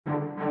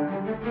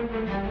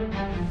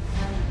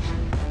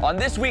On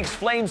this week's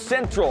Flame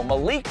Central,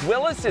 Malik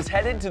Willis is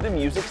headed to the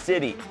Music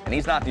City, and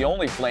he's not the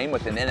only Flame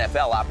with an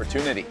NFL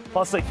opportunity.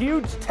 Plus a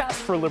huge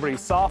test for Liberty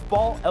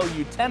softball,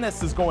 LU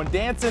tennis is going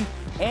dancing,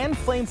 and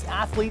Flames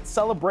athletes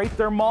celebrate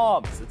their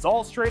moms. It's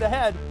all straight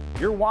ahead.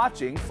 You're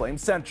watching Flame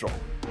Central.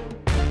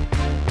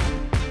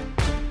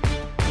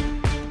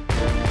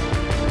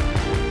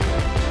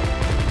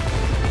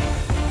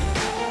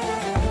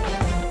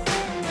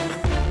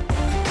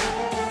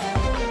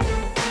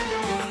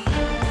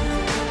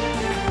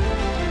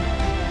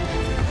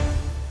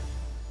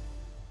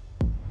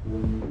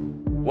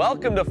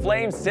 Welcome to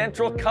Flame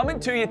Central, coming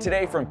to you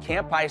today from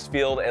Camp Ice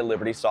Field at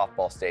Liberty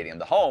Softball Stadium,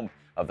 the home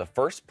of the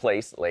first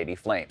place Lady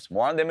Flames.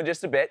 More on them in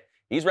just a bit.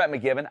 He's Rhett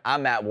McGibbon,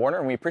 I'm Matt Warner,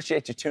 and we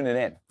appreciate you tuning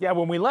in. Yeah,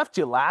 when we left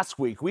you last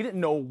week, we didn't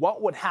know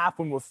what would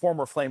happen with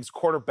former Flames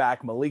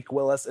quarterback Malik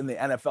Willis in the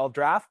NFL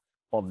draft.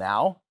 Well,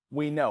 now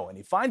we know, and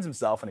he finds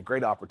himself in a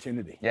great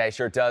opportunity. Yeah, he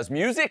sure does.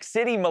 Music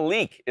City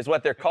Malik is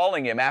what they're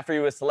calling him after he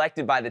was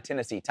selected by the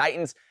Tennessee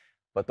Titans.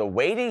 But the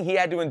waiting he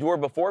had to endure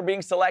before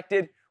being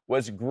selected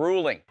was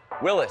grueling.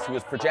 Willis, who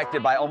was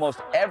projected by almost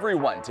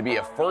everyone to be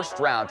a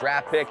first-round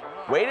draft pick,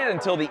 waited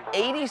until the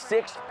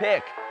 86th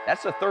pick.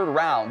 That's the third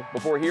round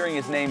before hearing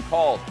his name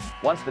called.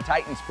 Once the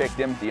Titans picked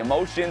him, the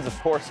emotions, of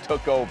course,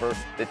 took over.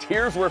 The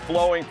tears were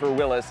flowing for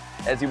Willis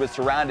as he was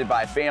surrounded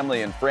by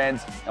family and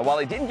friends. And while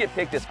he didn't get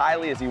picked as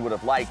highly as he would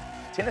have liked,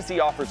 Tennessee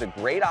offers a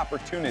great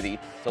opportunity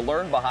to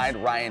learn behind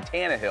Ryan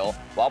Tannehill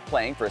while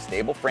playing for a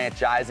stable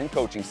franchise and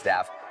coaching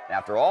staff.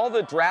 After all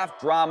the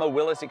draft drama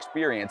Willis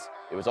experienced,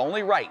 it was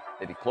only right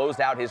that he closed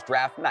out his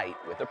draft night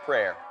with a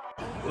prayer.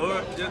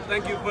 Lord, just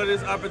thank you for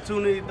this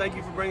opportunity. Thank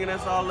you for bringing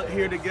us all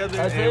here together,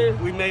 and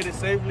we made it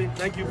safely.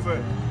 Thank you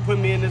for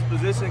putting me in this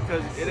position,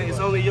 because it's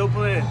only your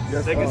plan.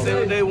 Yes, they can say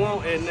what they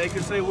want, and they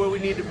can say where we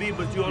need to be,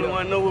 but you only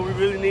want to know where we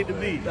really need to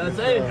be. That's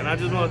it. And I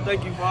just want to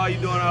thank you for all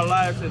you do in our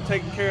lives and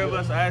taking care of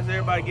us. I ask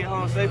everybody to get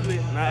home safely,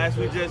 and I ask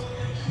we just,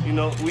 you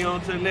know, we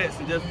on to the next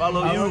and just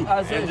follow you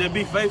and just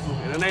be faithful.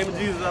 In the name of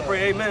Jesus, I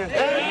pray, amen.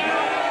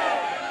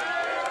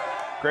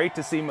 Great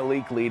to see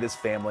Malik lead his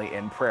family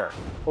in prayer.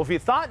 Well, if you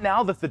thought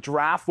now that the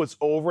draft was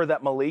over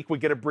that Malik would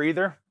get a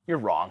breather, you're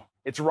wrong.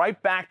 It's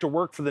right back to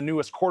work for the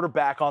newest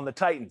quarterback on the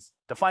Titans.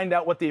 To find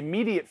out what the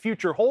immediate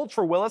future holds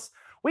for Willis,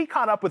 we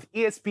caught up with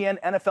ESPN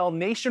NFL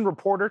Nation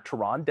reporter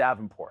Teron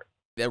Davenport.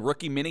 The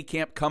rookie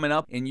minicamp coming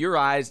up, in your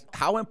eyes,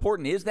 how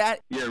important is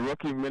that? Yeah,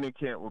 rookie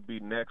minicamp will be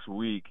next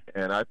week,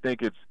 and I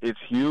think it's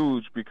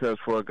huge because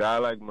for a guy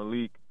like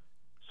Malik,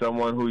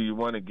 someone who you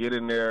want to get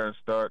in there and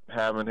start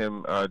having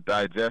him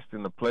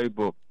digesting the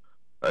playbook,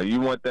 you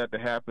want that to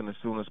happen as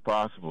soon as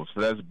possible. So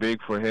that's big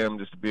for him,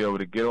 just to be able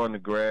to get on the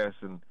grass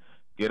and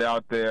get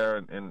out there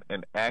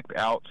and act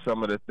out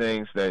some of the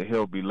things that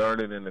he'll be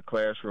learning in the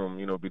classroom,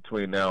 you know,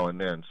 between now and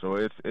then. So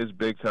it's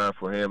big time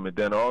for him. And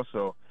then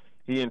also,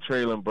 he and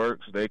Traylon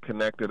Burks, they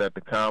connected at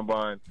the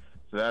Combine,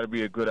 so that'll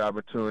be a good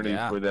opportunity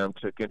for them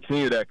to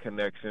continue that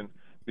connection,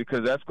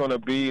 because that's going to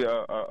be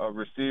a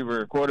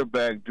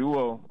receiver-quarterback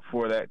duo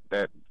for that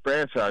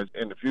franchise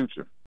in the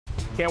future.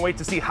 Can't wait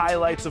to see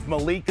highlights of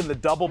Malik in the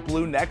double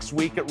blue next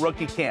week at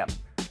rookie camp.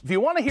 If you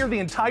want to hear the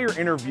entire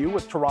interview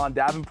with Teron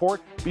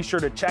Davenport, be sure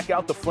to check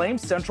out the Flame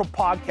Central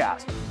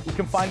podcast. You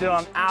can find it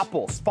on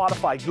Apple,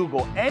 Spotify,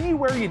 Google,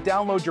 anywhere you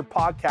download your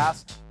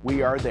podcast,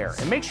 we are there.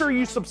 And make sure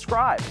you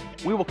subscribe.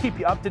 We will keep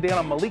you up to date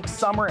on Malik's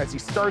summer as he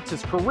starts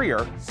his career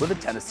with the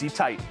Tennessee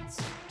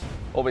Titans.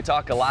 Well, we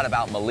talk a lot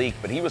about Malik,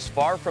 but he was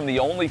far from the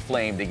only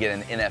Flame to get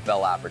an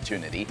NFL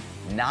opportunity.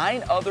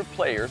 9 other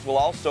players will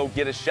also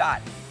get a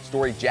shot.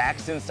 Story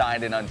Jackson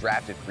signed an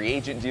undrafted free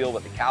agent deal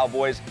with the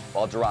Cowboys,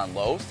 while Deron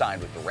Lowe signed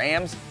with the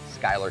Rams,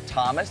 Skylar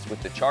Thomas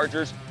with the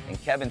Chargers,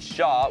 and Kevin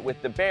Shaw with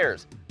the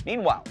Bears.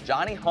 Meanwhile,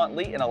 Johnny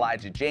Huntley and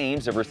Elijah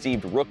James have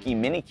received rookie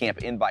minicamp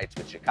invites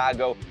with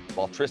Chicago,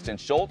 while Tristan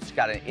Schultz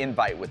got an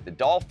invite with the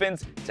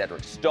Dolphins,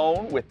 Cedric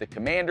Stone with the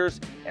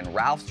Commanders, and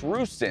Ralph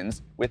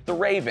Rusins with the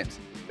Ravens.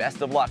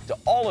 Best of luck to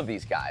all of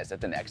these guys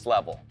at the next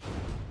level.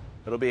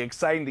 It'll be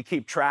exciting to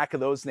keep track of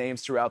those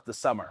names throughout the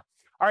summer.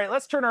 All right,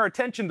 let's turn our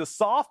attention to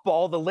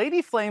softball. The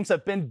Lady Flames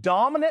have been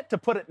dominant, to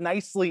put it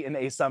nicely, in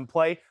ASUN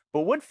play,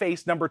 but would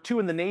face number 2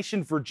 in the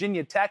nation,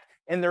 Virginia Tech,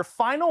 in their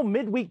final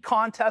midweek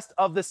contest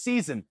of the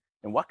season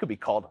in what could be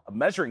called a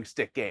measuring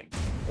stick game.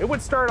 It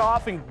would start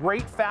off in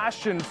great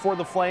fashion for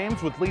the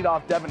Flames, with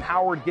leadoff Devin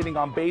Howard getting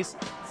on base.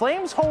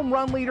 Flames home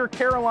run leader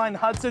Caroline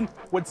Hudson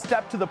would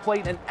step to the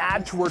plate and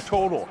add to her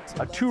total.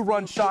 A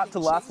 2-run shot to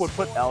left would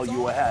put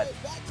LU ahead.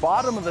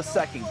 Bottom of the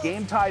second,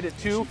 game tied at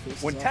 2,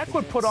 when Tech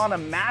would put on a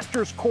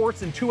master's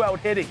course in 2-out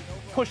hitting,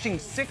 pushing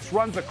 6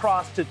 runs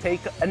across to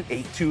take an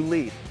 8-2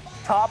 lead.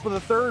 Top of the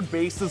third,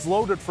 bases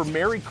loaded for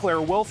Mary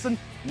Claire Wilson.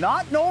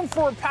 Not known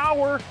for her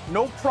power,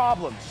 no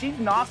problem. She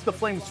knocks the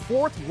Flames'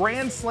 4th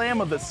grand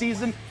slam of the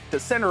season to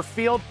center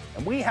field,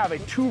 and we have a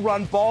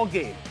 2-run ball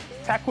game.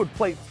 Tech would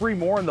plate 3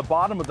 more in the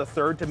bottom of the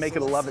third to make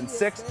it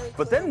 11-6,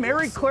 but then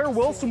Mary Claire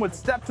Wilson would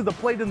step to the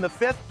plate in the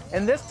 5th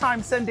and this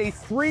time send a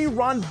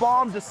 3-run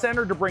bomb to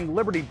center to bring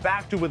Liberty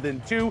back to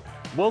within 2.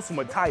 Wilson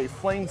would tie a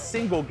Flames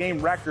single-game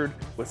record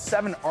with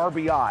 7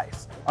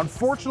 RBIs.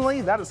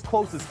 Unfortunately, that as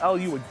close as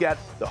LU would get.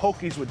 The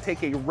Hokies would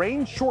take a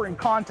rain-shortened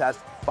contest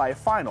by a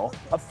final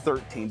of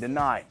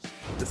 13-9.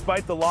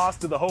 Despite the loss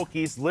to the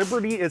Hokies,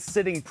 Liberty is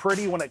sitting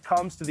pretty when it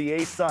comes to the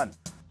ASUN.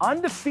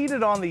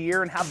 Undefeated on the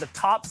year and have the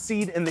top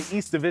seed in the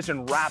East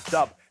Division wrapped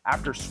up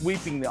after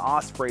sweeping the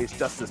Ospreys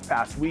just this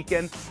past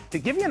weekend. To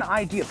give you an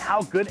idea of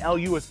how good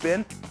LU has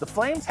been, the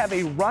Flames have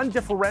a run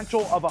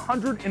differential of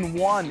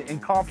 101 in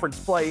conference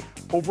play,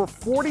 over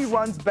 40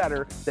 runs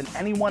better than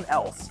anyone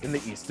else in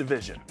the East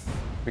Division.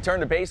 We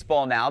turn to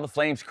baseball now. The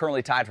Flames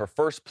currently tied for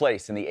first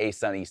place in the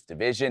ASUN East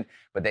Division,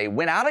 but they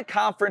went out of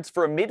conference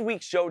for a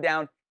midweek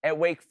showdown at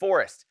Wake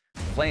Forest.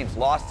 The Flames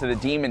lost to the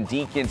Demon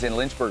Deacons in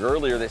Lynchburg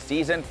earlier this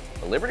season,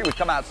 but Liberty would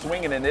come out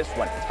swinging in this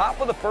one. Top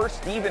of the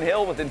first, Stephen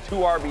Hill with a 2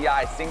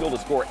 RBI single to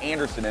score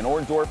Anderson and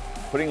Orndorff,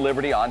 putting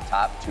Liberty on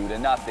top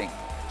 2-0.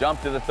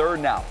 Jump to the third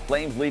now.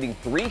 Flames leading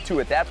 3-2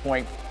 at that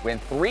point when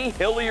 3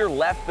 Hillier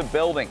left the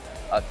building.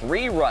 A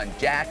 3-run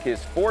jack, his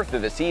 4th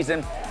of the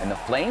season, and the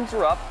Flames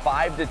were up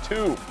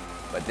 5-2.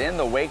 But then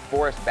the Wake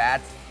Forest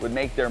bats would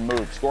make their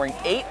move, scoring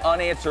 8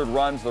 unanswered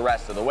runs the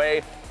rest of the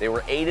way. They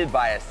were aided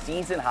by a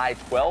season-high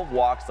 12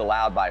 walks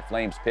allowed by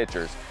Flames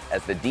pitchers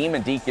as the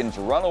Demon Deacons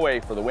run away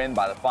for the win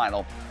by the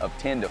final of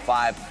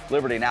 10-5.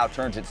 Liberty now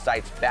turns its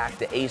sights back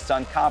to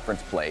ASUN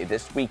conference play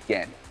this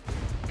weekend.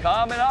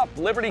 Coming up,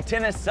 Liberty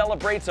Tennis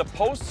celebrates a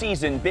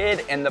postseason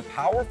bid and the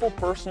powerful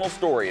personal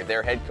story of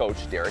their head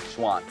coach, Derek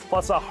Schwandt.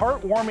 Plus a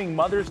heartwarming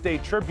Mother's Day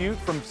tribute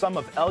from some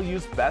of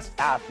LU's best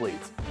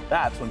athletes.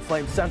 That's when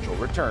Flame Central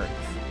returns.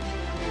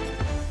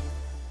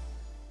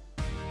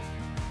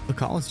 A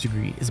college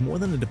degree is more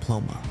than a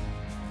diploma.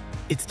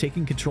 It's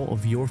taking control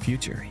of your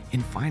future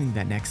and finding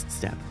that next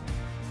step.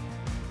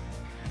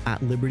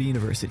 At Liberty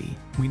University,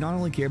 we not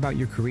only care about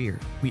your career,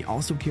 we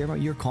also care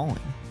about your calling.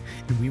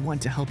 And we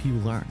want to help you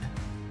learn,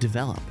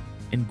 develop,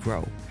 and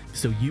grow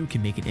so you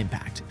can make an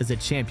impact as a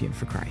champion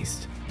for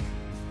Christ.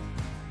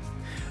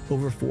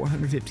 Over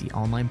 450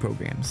 online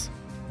programs,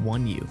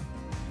 1U,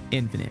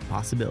 infinite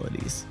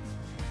possibilities.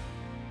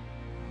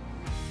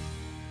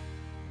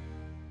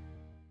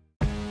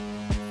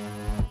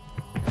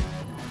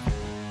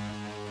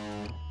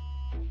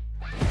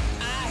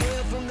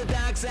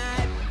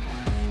 Side,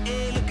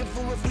 ain't looking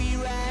for a free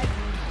ride.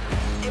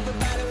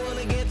 Everybody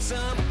wanna get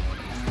some.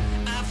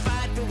 I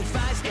fight through the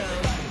fight scum.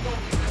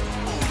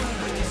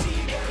 When you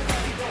see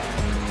everybody go,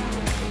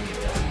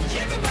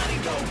 everybody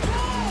go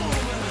boom.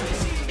 When you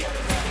see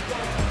everybody go,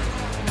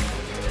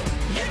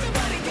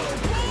 everybody go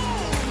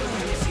boom.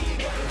 When you see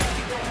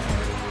everybody go.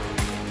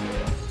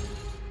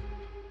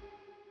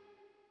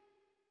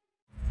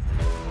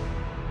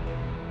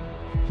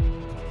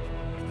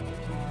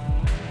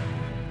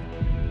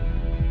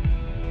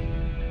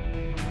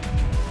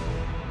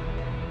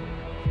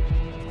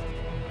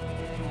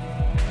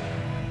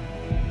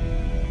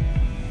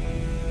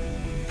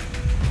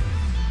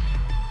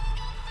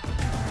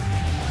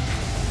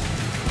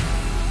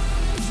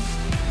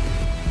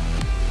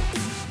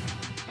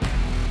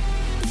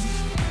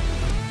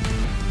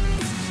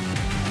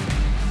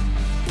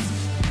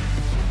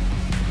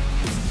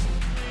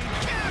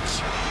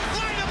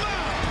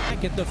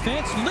 At the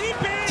fence,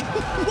 leaping!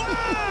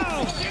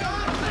 Wow!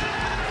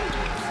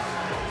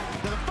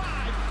 The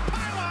 5,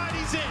 pylon,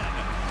 he's in!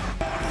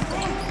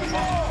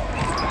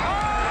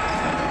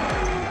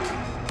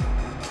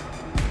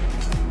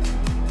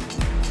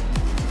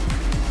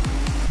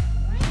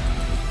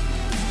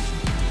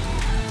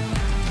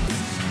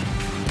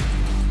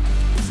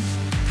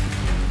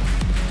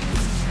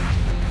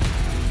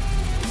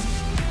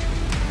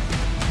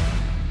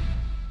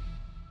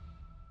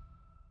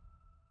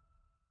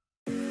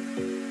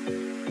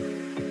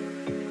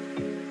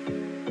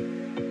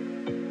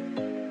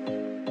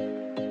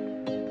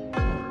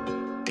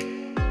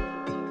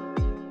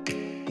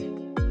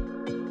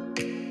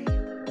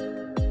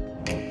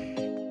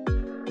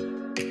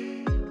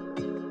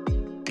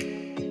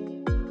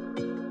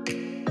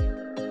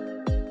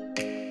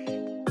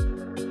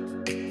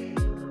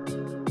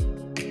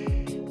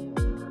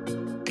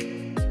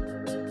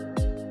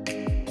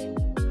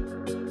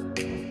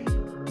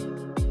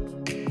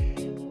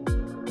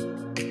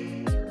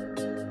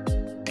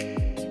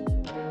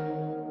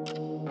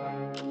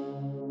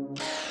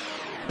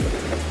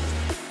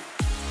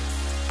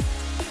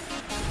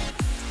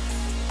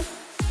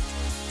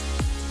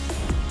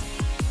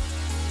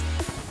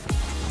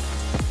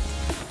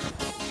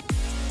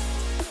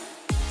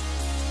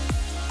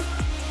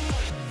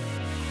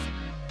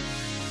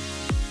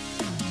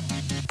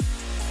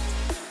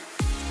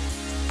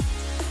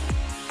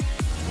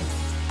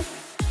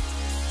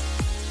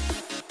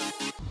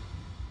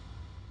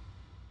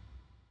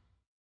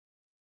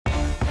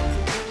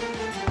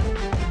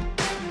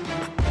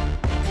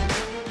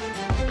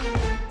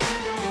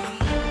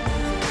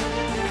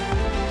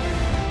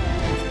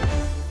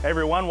 Hey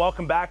everyone,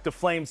 welcome back to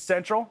Flames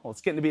Central. Well,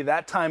 it's getting to be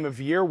that time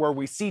of year where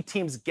we see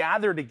teams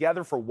gather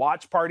together for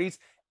watch parties,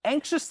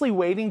 anxiously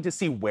waiting to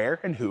see where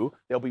and who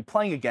they'll be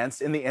playing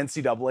against in the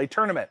NCAA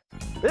tournament.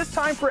 This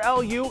time for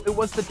LU, it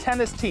was the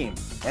tennis team.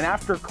 And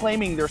after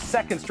claiming their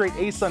second straight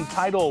ASUN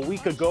title a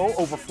week ago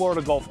over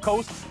Florida Gulf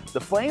Coast,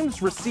 the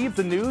Flames received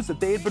the news that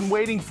they had been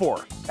waiting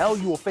for.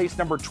 LU will face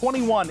number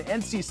 21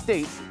 NC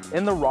State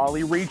in the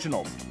Raleigh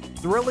Regionals.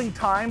 Thrilling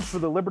times for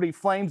the Liberty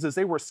Flames as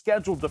they were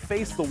scheduled to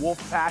face the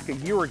Wolfpack a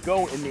year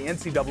ago in the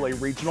NCAA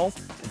Regionals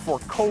before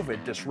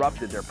COVID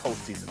disrupted their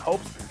postseason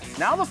hopes.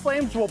 Now the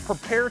Flames will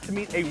prepare to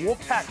meet a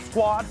Wolfpack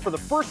squad for the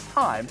first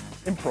time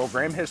in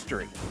program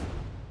history.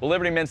 Well,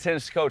 Liberty men's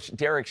tennis coach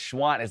Derek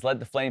Schwandt has led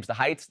the Flames to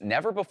heights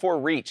never before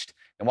reached.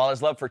 And while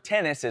his love for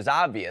tennis is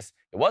obvious,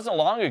 it wasn't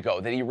long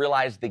ago that he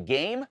realized the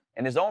game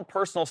and his own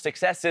personal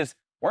successes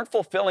weren't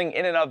fulfilling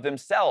in and of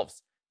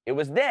themselves. It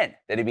was then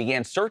that he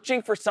began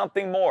searching for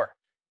something more,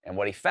 and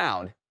what he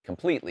found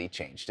completely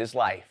changed his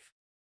life.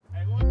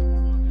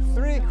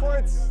 Three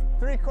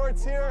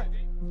courts here.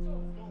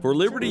 For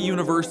Liberty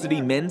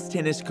University men's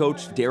tennis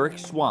coach Derek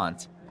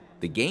Schwandt,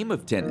 the game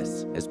of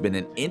tennis has been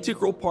an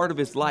integral part of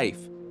his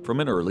life from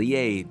an early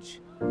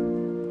age.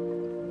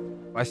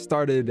 I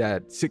started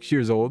at 6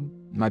 years old.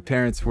 My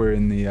parents were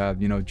in the,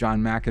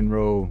 John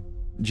McEnroe,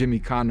 Jimmy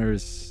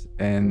Connors,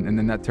 and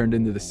then that turned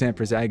into the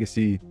Sampras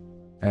Agassi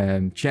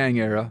and Chang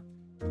era.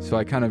 So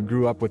I kind of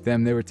grew up with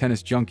them. They were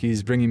tennis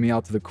junkies, bringing me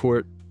out to the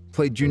court.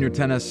 Played junior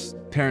tennis.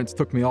 Parents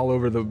took me all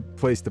over the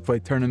place to play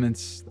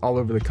tournaments all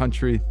over the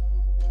country.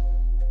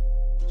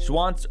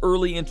 Schwandt's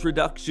early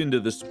introduction to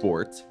the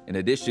sport, in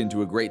addition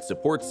to a great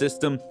support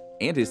system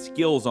and his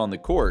skills on the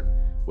court,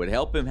 would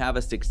help him have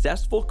a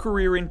successful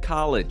career in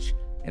college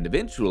and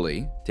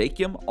eventually take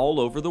him all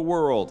over the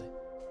world.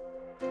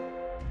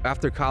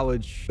 After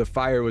college, the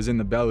fire was in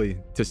the belly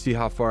to see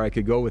how far I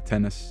could go with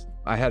tennis.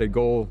 I had a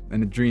goal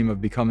and a dream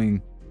of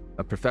becoming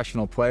a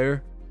professional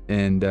player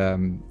and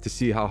to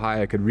see how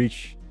high I could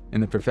reach in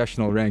the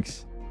professional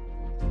ranks.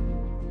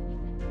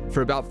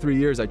 For about 3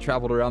 years, I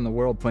traveled around the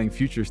world playing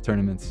futures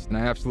tournaments, and I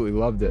absolutely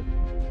loved it.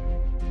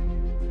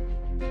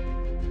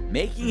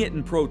 Making it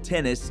in pro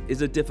tennis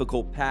is a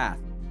difficult path,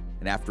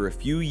 and after a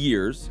few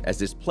years, as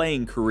his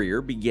playing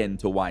career began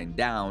to wind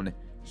down,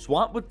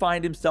 Schwandt would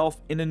find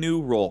himself in a new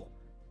role,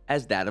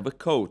 as that of a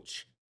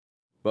coach.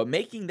 But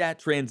making that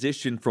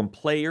transition from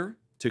player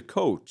to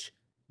coach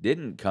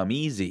didn't come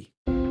easy.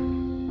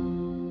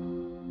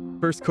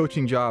 First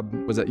coaching job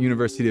was at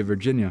University of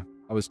Virginia.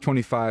 I was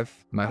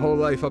 25. My whole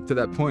life up to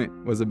that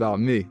point was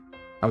about me.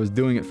 I was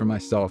doing it for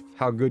myself.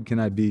 How good can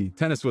I be?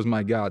 Tennis was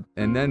my God.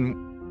 And then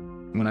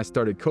when I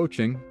started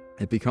coaching,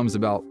 it becomes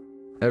about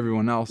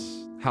everyone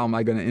else. How am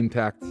I going to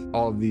impact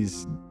all of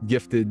these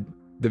gifted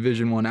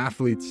Division I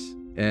athletes?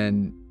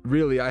 And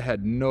really, I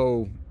had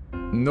no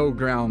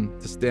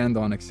ground to stand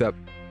on except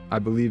I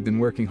believed in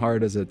working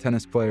hard as a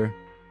tennis player.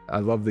 I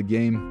love the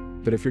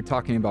game. But if you're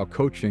talking about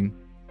coaching,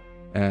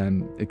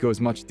 it goes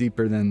much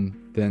deeper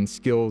than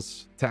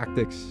skills,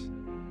 tactics,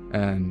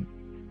 and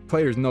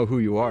players know who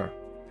you are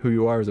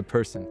as a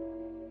person.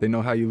 They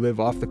know how you live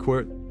off the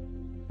court.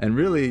 And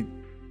really,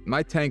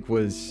 my tank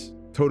was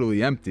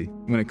totally empty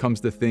when it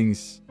comes to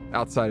things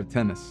outside of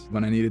tennis.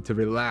 When I needed to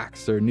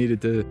relax or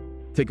needed to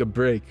take a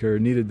break or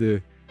needed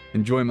to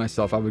enjoy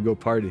myself, I would go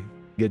party,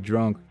 get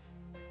drunk,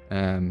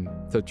 and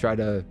to try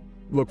to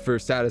look for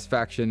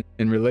satisfaction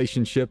in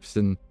relationships.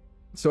 And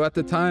so at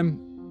the time,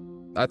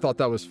 I thought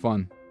that was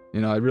fun.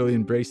 I really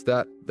embraced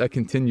that. That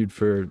continued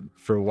for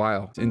a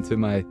while into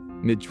my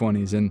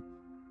mid-20s. And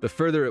the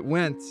further it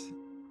went,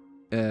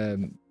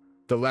 the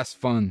less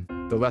fun,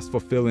 the less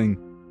fulfilling,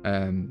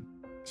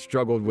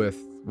 struggled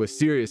with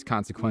serious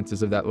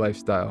consequences of that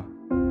lifestyle.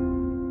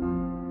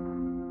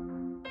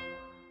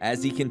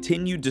 As he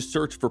continued to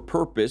search for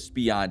purpose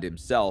beyond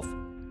himself,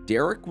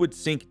 Derek would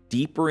sink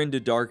deeper into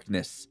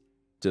darkness,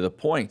 to the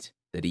point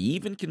that he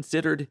even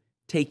considered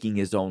taking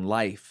his own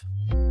life.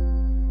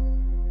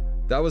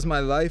 That was my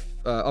life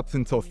up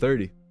until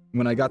 30.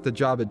 When I got the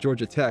job at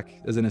Georgia Tech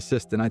as an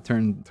assistant, I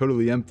turned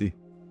totally empty.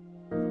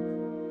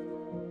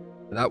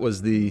 That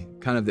was the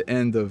kind of the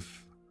end of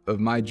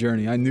my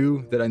journey. I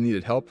knew that I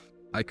needed help.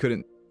 I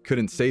couldn't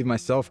save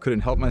myself,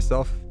 couldn't help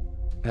myself.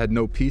 I had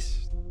no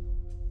peace.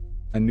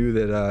 I knew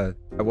that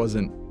I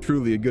wasn't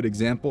truly a good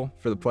example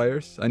for the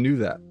players. I knew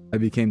that. I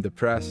became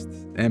depressed,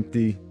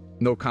 empty,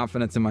 no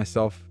confidence in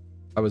myself.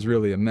 I was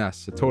really a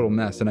mess, a total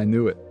mess, and I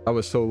knew it. I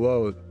was so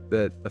low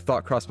that a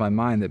thought crossed my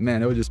mind that,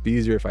 man, it would just be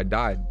easier if I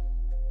died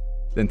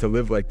than to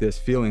live like this,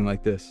 feeling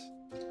like this.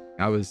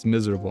 I was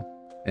miserable,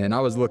 and I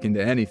was looking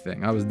to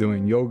anything. I was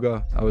doing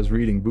yoga, I was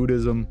reading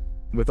Buddhism.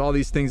 With all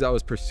these things I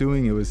was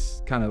pursuing, it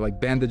was kind of like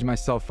bandage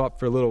myself up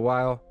for a little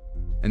while,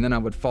 and then I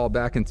would fall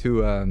back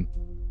into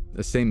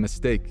the same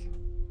mistake.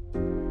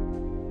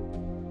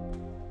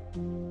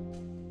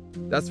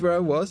 That's where I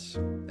was,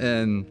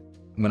 and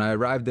when I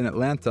arrived in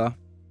Atlanta,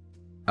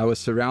 I was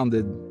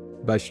surrounded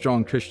by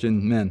strong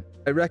Christian men.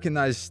 I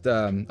recognized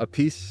a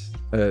peace,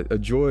 a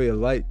joy, a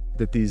light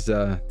that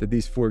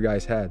these 4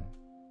 guys had.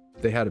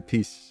 They had a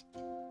peace,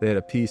 They had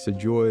a peace, a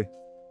joy.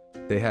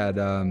 They had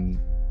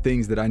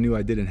things that I knew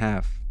I didn't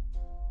have.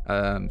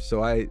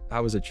 So I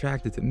was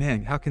attracted to,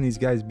 man, how can these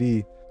guys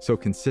be so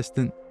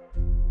consistent?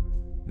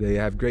 They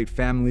have great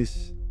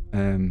families.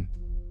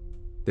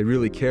 They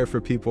really care for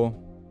people.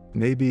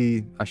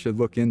 Maybe I should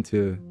look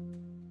into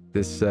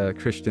this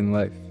Christian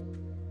life.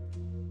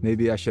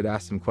 Maybe I should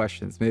ask some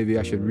questions. Maybe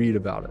I should read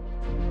about it.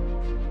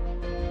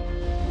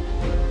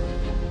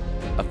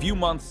 A few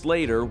months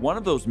later, one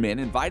of those men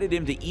invited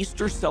him to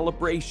Easter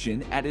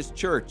celebration at his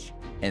church,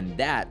 and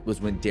that was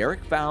when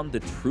Derek found the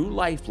true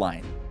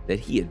lifeline that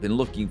he had been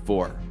looking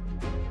for.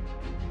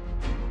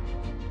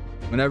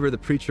 Whenever the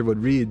preacher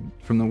would read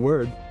from the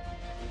Word,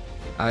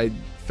 I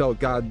felt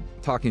God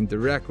talking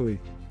directly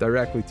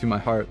to my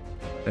heart,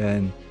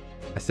 and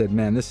I said,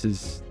 man, this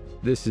is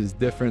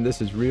different,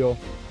 this is real.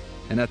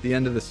 And at the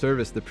end of the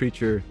service, the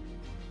preacher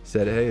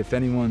said, hey, if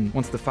anyone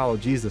wants to follow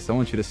Jesus, I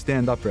want you to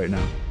stand up right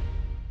now.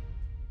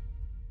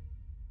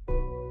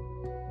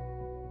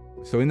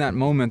 So in that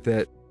moment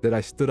that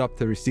I stood up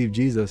to receive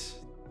Jesus,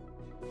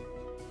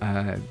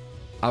 I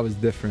was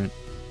different.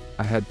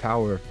 I had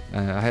power,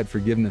 I had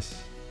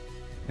forgiveness.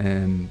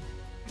 And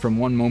from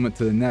one moment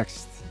to the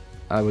next,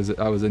 I was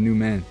a new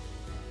man.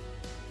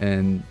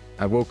 And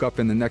I woke up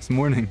in the next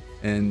morning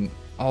and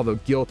all the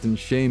guilt and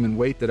shame and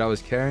weight that I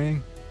was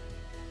carrying,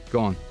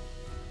 gone.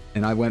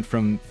 And I went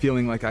from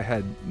feeling like I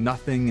had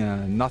nothing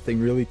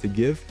really to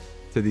give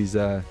to these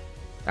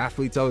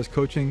athletes I was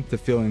coaching, to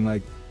feeling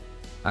like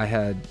I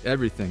had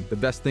everything, the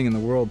best thing in the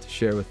world to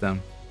share with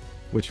them,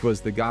 which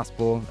was the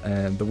gospel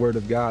and the Word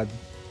of God,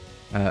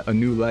 a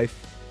new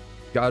life.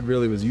 God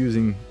really was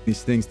using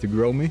these things to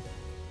grow me.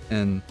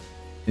 And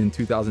in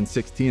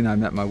 2016, I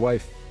met my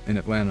wife in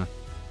Atlanta.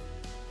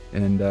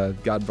 And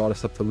God brought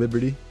us up to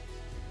Liberty.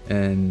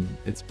 And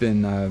it's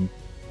been,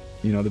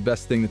 the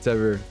best thing that's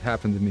ever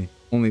happened to me.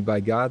 Only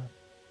by God,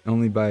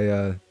 only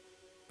by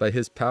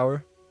His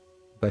power,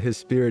 by His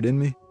Spirit in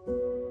me.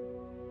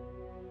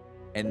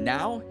 And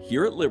now,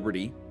 here at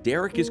Liberty,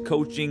 Derek is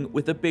coaching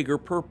with a bigger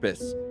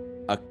purpose,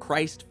 a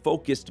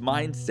Christ-focused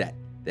mindset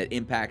that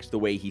impacts the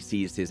way he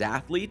sees his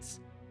athletes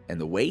and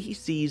the way he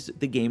sees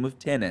the game of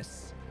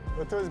tennis.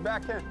 Go to his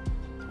backhand.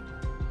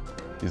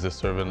 He's a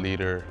servant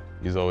leader.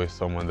 He's always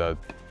someone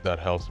that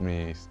helps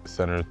me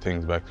center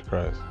things back to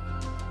Christ.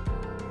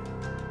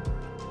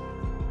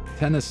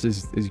 Tennis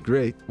is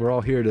great. We're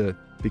all here to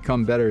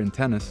become better in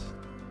tennis.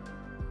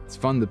 It's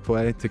fun to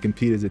play, to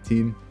compete as a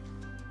team.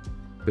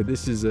 But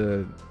this is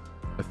a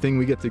thing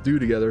we get to do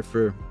together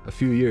for a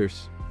few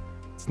years.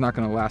 It's not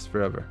going to last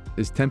forever.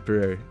 It's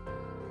temporary.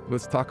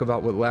 Let's talk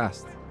about what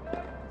lasts.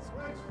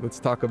 Let's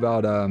talk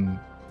about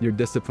your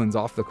disciplines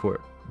off the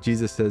court.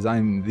 Jesus says,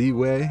 I'm the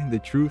way, the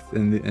truth,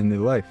 and the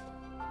life.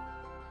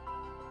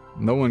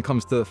 No one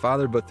comes to the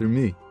Father but through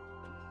me.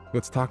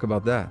 Let's talk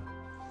about that.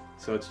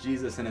 So it's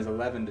Jesus and his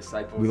 11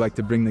 disciples. We like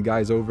to bring the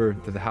guys over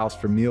to the house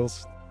for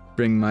meals,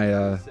 bring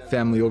my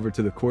family over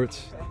to the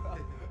courts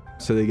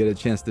so they get a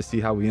chance to see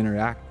how we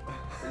interact.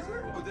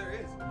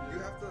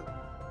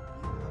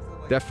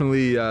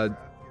 Definitely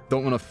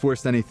don't want to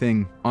force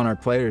anything on our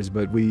players,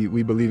 but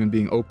we believe in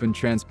being open,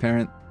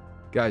 transparent.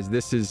 Guys,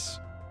 this is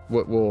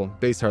what we'll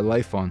base our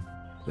life on.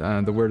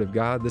 The Word of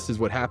God. This is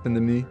what happened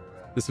to me.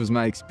 This was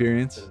my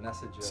experience.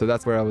 So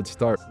that's where I would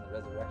start.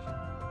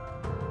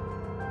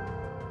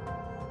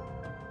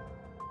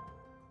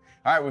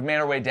 All right, we've made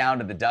our way down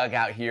to the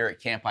dugout here at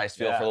Camp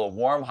Icefield for a little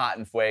warm, hot,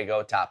 and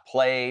fuego top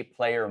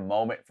player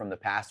moment from the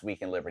past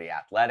week in Liberty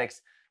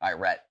Athletics. All right,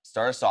 Rhett,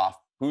 start us off.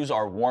 Who's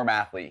our warm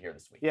athlete here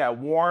this week? Yeah,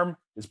 warm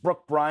is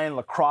Brooke Bryan,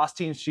 lacrosse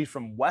team. She's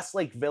from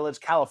Westlake Village,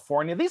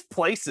 California. These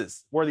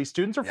places where these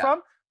students are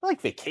from, they're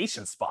like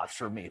vacation spots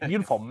for me.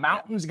 Beautiful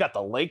mountains, you got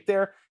the lake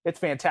there. It's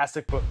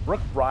fantastic, but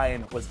Brooke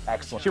Bryan was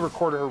excellent. She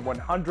recorded her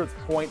 100th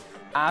point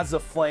as a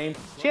Flame.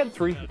 She had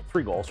three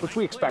goals, which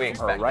we expect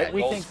from her, right?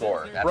 We think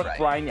Brooke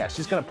Bryan,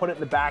 she's going to put it in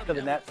the back of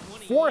the net.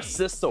 4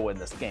 assists, though, in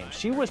this game.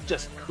 She was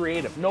just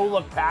creative.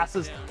 No-look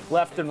passes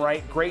left and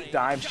right. Great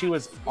dimes. She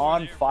was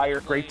on fire.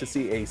 Great to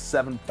see a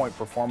 7-point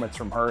performance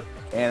from her.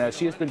 And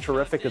she has been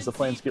terrific as the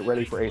Flames get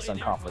ready for ASUN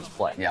conference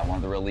play. Yeah, one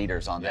of the real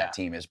leaders on that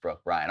team is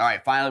Brooke Bryan. All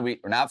right, finally,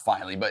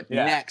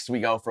 next we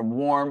go from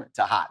warm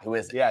to hot. Who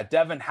is it? Yeah,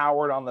 Devin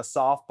Howard on the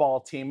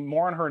softball team.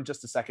 More on her in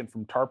just a second,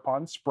 from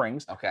Tarpon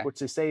Springs, which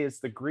they say is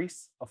the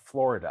Greece of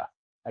Florida.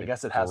 I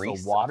guess it has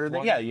the water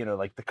there. Yeah,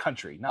 like the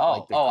country. Not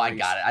like the Greece. I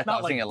got it. I thought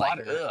I was thinking what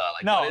is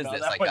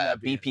this? Like a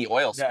BP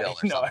oil spill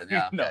or something?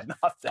 Yeah, no,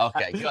 not that.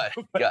 Okay,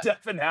 good. But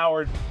Devin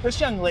Howard,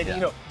 this young lady,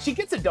 she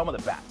gets it done with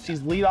the bat.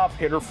 She's leadoff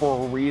hitter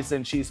for a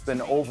reason. She's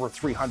been over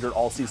 300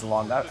 all season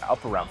long,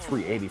 up around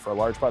 380 for a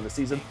large part of the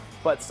season.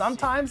 But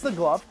sometimes the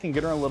glove can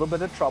get her in a little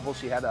bit of trouble.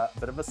 She had a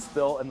bit of a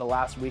spill in the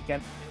last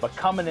weekend. But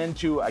coming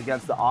into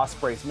against the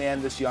Ospreys,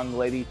 man, this young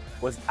lady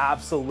was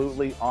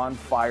absolutely on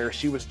fire.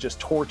 She was just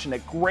torching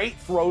it. Great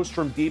throws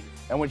from deep.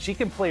 And when she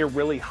can play a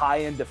really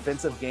high-end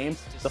defensive game,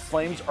 the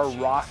Flames are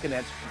rocking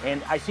it.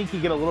 And I think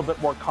you get a little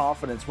bit more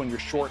confidence when your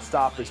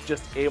shortstop is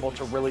just able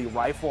to really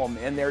rifle them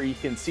in there. You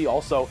can see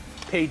also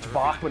Paige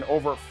Bachman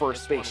over at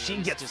first base. She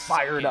gets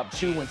fired up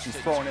too when she's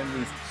throwing in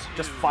these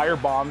just fire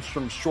bombs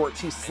from short.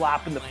 She's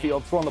slapping the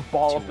field, throwing the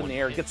ball up in the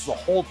air, gets the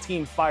whole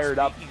team fired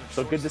up.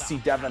 So good to see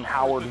Devin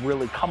Howard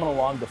really coming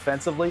along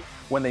defensively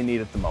when they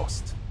need it the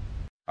most.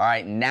 All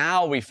right,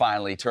 now we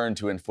finally turn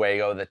to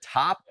Enfuego, the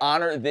top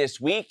honor this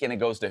week, and it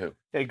goes to who?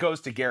 It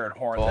goes to Garrett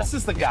Horn. This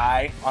is the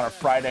guy on a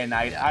Friday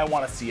night I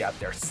want to see out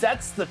there.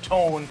 Sets the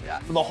tone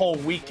for the whole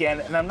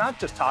weekend, and I'm not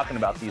just talking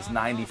about these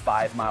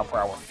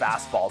 95-mile-per-hour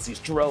fastballs he's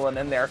drilling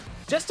in there.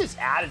 Just his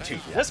attitude.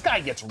 This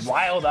guy gets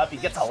riled up. He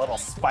gets a little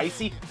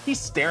spicy. He's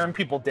staring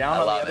people down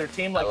on the other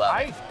team. Like,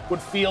 I would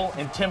feel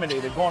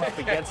intimidated going up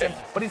against him,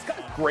 but he's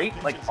got great,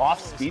 like,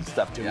 off-speed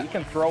stuff, too. He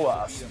can throw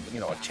a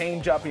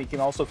change-up, and he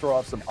can also throw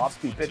out some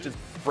off-speed pitches,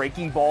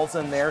 breaking balls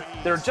in there.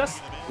 They're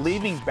just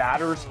leaving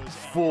batters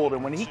fooled,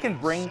 and when he can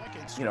bring,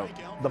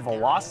 the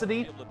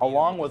velocity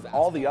along with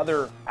all the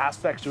other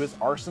aspects to his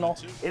arsenal,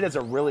 it is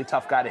a really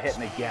tough guy to hit.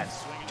 And again,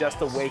 just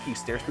the way he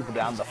stares people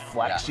down, the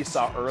flex you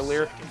saw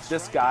earlier,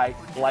 this guy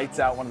lights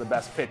out, one of the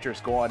best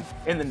pitchers going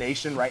in the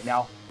nation right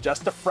now.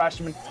 Just a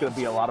freshman. It's going to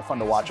be a lot of fun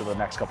to watch over the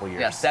next couple of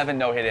years. Yeah, 7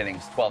 no-hit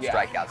innings, 12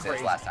 strikeouts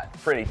since last time.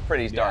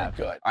 Pretty darn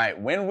good. All right,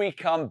 when we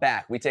come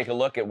back, we take a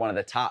look at one of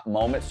the top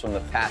moments from the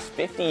past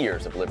 50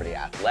 years of Liberty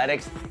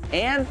athletics,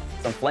 and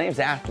some Flames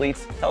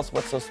athletes tell us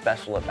what's so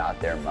special about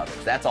their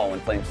mothers. That's all when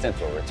Flames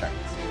Central returns.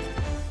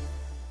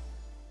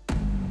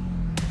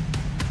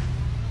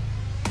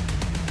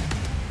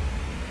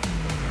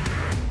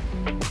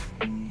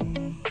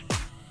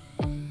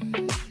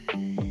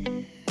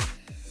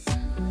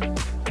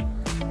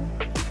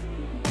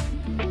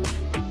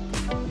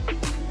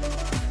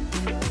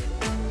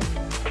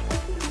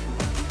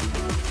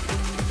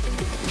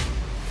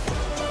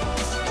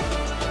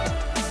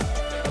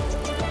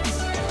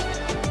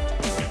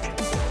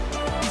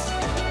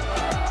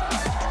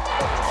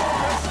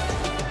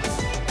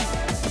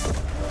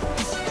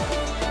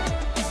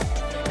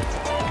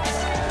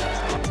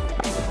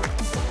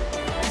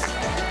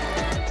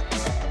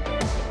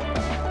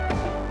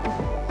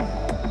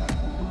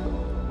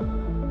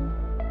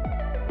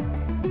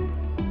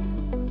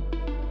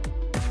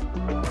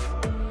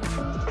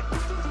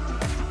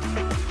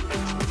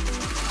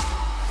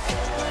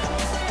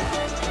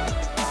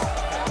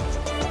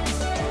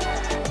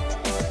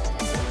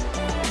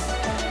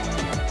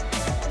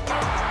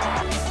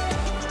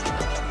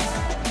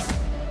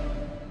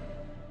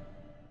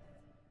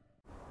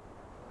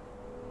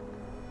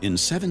 In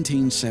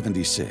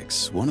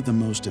 1776, one of the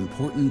most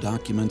important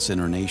documents in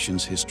our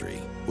nation's history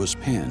was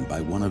penned by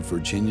one of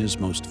Virginia's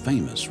most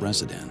famous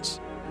residents.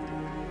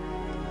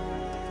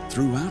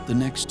 Throughout the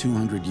next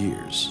 200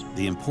 years,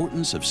 the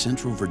importance of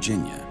Central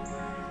Virginia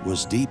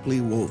was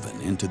deeply woven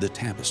into the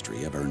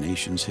tapestry of our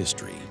nation's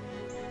history.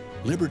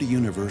 Liberty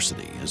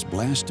University is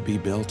blessed to be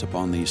built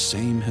upon these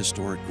same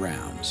historic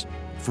grounds,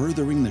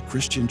 furthering the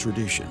Christian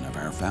tradition of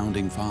our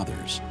founding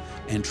fathers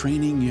and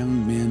training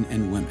young men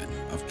and women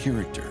of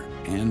character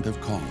and of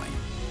calling.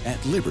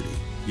 At Liberty,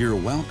 you're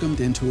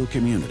welcomed into a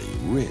community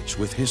rich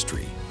with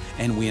history,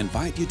 and we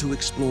invite you to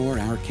explore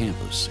our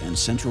campus in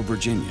Central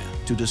Virginia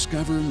to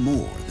discover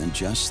more than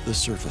just the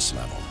surface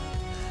level.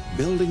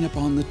 Building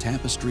upon the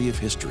tapestry of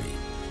history,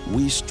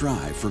 we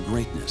strive for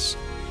greatness,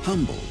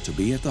 humbled to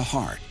be at the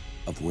heart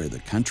of where the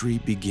country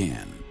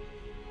began.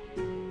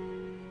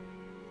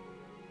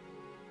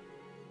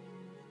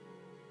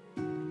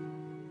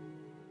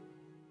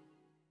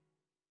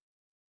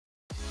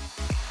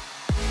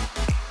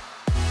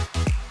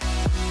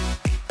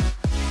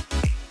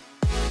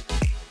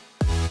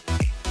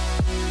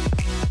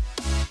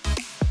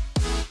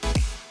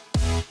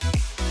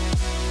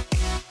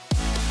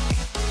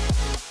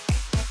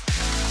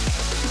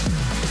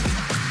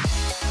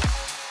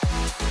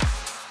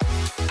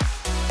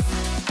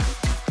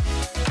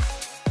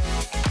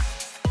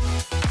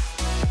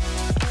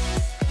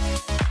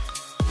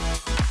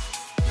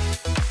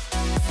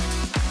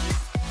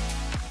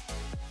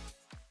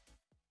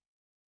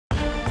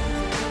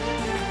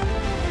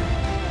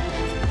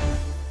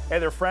 Hey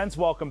there, friends.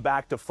 Welcome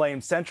back to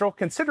Flame Central.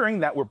 Considering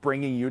that we're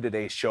bringing you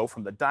today's show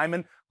from the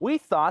Diamond, we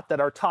thought that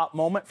our top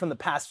moment from the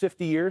past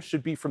 50 years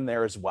should be from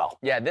there as well.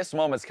 Yeah, this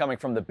moment's coming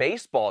from the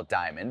baseball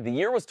diamond. The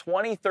year was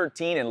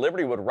 2013, and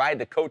Liberty would ride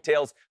the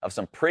coattails of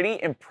some pretty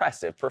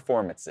impressive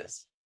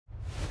performances.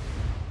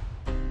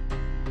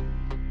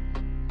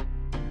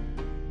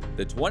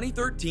 The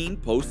 2013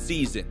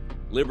 postseason,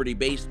 Liberty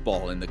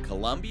baseball in the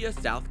Columbia,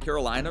 South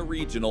Carolina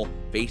Regional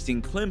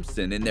facing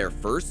Clemson in their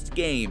first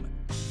game.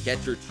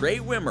 Catcher Trey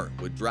Wimmer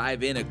would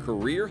drive in a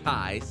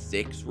career-high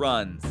 6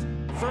 runs.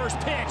 First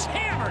pitch,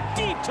 hammered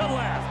deep to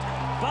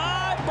left.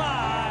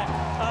 Bye-bye,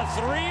 a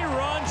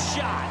 3-run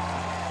shot.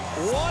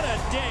 What a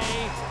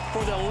day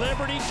for the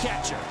Liberty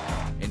catcher.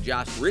 And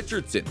Josh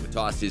Richardson would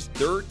toss his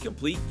 3rd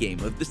complete game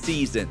of the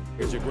season.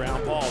 Here's a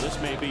ground ball.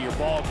 This may be your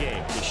ball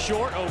game. The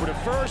short over to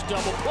first,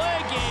 double play,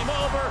 game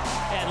over,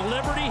 and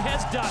Liberty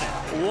has done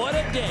it. What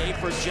a day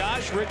for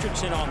Josh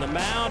Richardson on the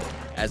mound.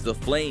 As the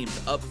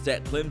Flames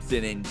upset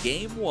Clemson in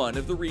Game 1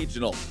 of the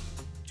Regional.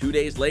 2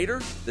 days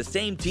later, the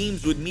same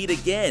teams would meet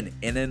again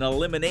in an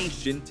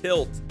elimination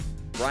tilt.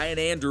 Brian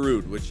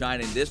Anderud would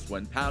shine in this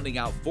one, pounding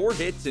out 4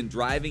 hits and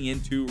driving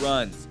in 2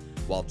 runs,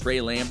 while Trey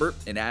Lambert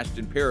and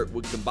Ashton Parrott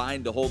would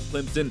combine to hold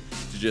Clemson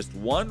to just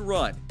 1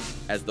 run,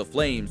 as the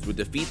Flames would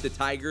defeat the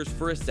Tigers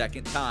for a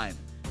second time,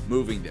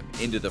 moving them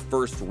into the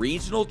first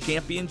regional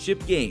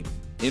championship game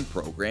in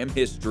program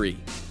history.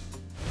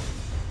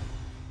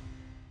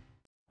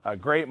 A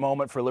great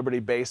moment for Liberty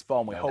baseball,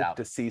 and we No hope doubt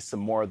to see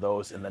some more of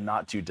those in the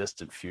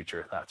not-too-distant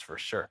future, that's for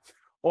sure.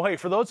 Well, hey,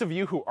 for those of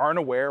you who aren't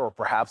aware or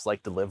perhaps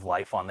like to live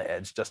life on the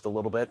edge just a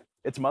little bit,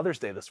 it's Mother's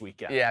Day this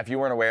weekend. Yeah, if you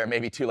weren't aware, it may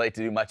be too late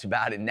to do much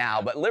about it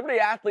now. But Liberty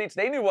athletes,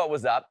 they knew what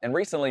was up, and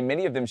recently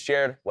many of them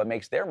shared what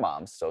makes their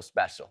moms so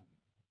special.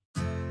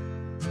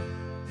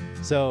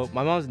 So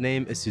my mom's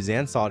name is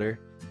Suzanne Sauter,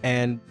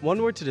 and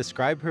one word to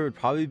describe her would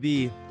probably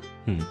be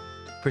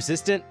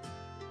persistent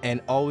and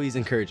always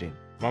encouraging.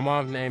 My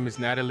mom's name is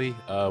Natalie.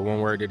 One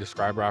word to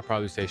describe her, I'd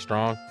probably say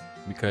strong,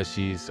 because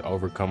she's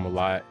overcome a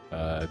lot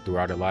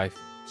throughout her life.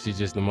 She's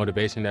just the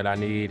motivation that I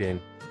need, and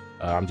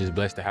I'm just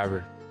blessed to have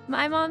her.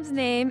 My mom's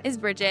name is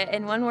Bridget,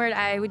 and one word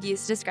I would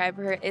use to describe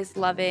her is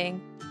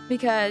loving,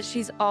 because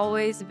she's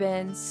always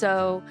been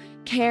so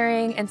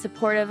caring and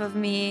supportive of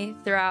me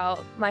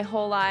throughout my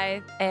whole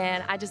life,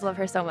 and I just love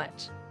her so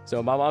much.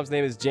 So my mom's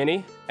name is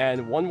Jenny,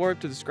 and one word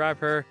to describe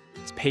her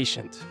is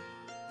patient.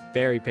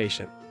 Very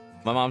patient.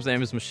 My mom's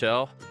name is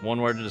Michelle.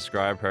 One word to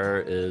describe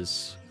her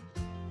is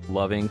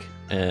loving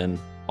in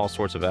all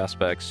sorts of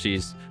aspects.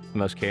 She's the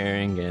most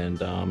caring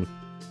and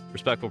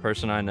respectful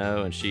person I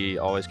know, and she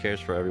always cares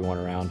for everyone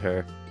around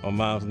her. My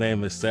mom's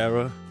name is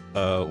Sarah.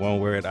 One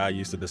word I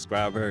used to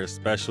describe her is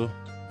special.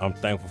 I'm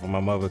thankful for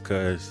my mother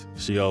because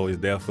she always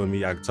there for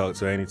me. I can talk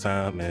to her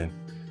anytime, and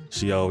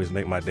she always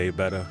make my day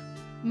better.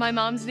 My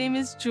mom's name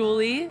is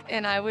Julie,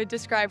 and I would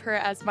describe her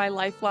as my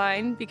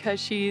lifeline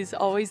because she's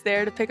always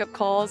there to pick up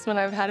calls when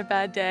I've had a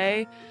bad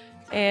day,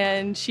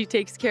 and she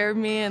takes care of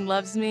me and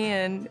loves me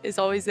and is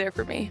always there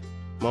for me.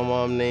 My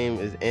mom's name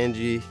is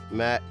Angie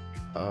Mack.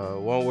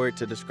 One word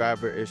to describe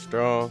her is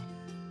strong.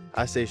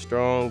 I say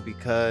strong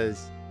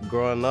because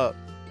growing up,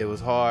 it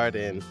was hard,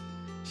 and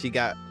she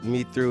got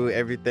me through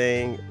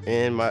everything,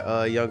 and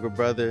my younger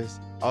brothers.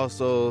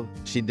 Also,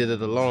 she did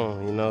it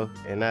alone, you know,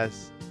 and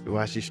that's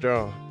why she's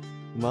strong.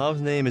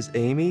 Mom's name is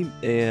Amy,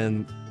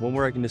 and one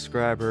word I can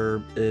describe her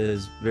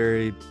is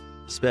very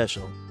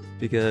special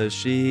because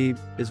she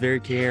is very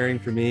caring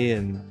for me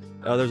and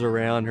others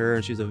around her,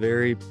 and she's a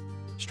very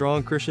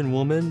strong Christian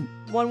woman.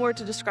 One word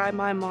to describe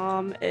my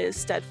mom is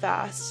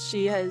steadfast.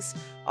 She has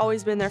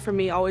always been there for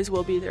me, always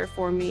will be there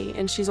for me,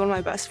 and she's one of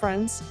my best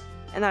friends,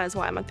 and that is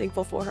why I'm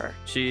thankful for her.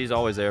 She's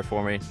always there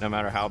for me, no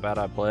matter how bad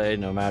I play,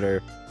 no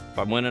matter if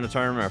I'm winning a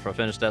tournament or if I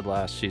finish dead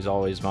last. She's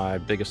always my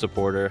biggest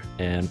supporter,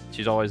 and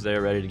she's always there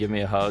ready to give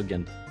me a hug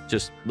and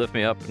just lift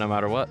me up no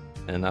matter what,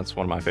 and that's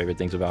one of my favorite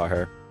things about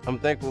her. I'm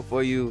thankful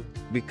for you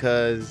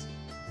because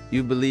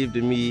you believed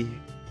in me.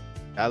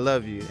 I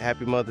love you.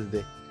 Happy Mother's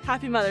Day.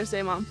 Happy Mother's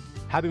Day, Mom.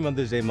 Happy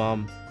Mother's Day,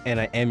 Mom, and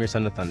I am your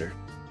son of thunder.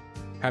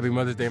 Happy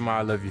Mother's Day, Ma,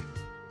 I love you.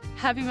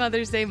 Happy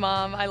Mother's Day,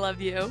 Mom. I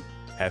love you.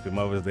 Happy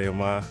Mother's Day,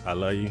 Ma, I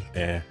love you,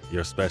 and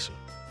you're special.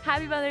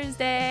 Happy Mother's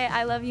Day.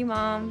 I love you,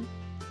 Mom.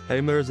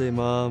 Happy Mother's Day,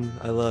 Mom.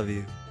 I love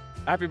you.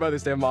 Happy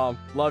Mother's Day, Mom.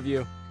 Love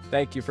you.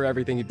 Thank you for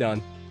everything you've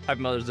done. Happy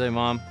Mother's Day,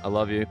 Mom. I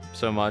love you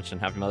so much, and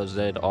happy Mother's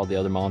Day to all the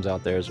other moms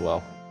out there as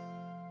well.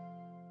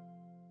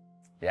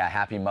 Yeah,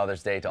 happy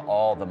Mother's Day to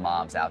all the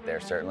moms out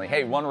there, certainly.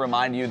 Hey, want to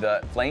remind you,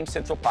 the Flame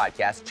Central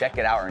podcast, check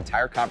it out, our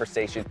entire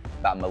conversation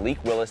about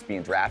Malik Willis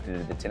being drafted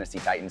into the Tennessee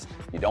Titans.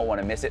 You don't want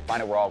to miss it.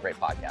 Find it where all great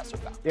podcasts are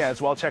found. Yeah,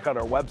 as well, check out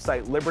our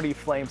website,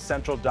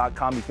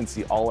 libertyflamecentral.com. You can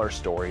see all our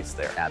stories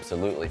there.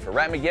 Absolutely. For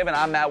Rhett McGibbon,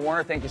 I'm Matt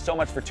Warner. Thank you so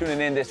much for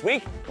tuning in this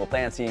week. We'll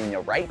plan on seeing you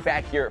right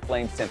back here at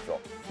Flame Central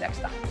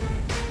next time.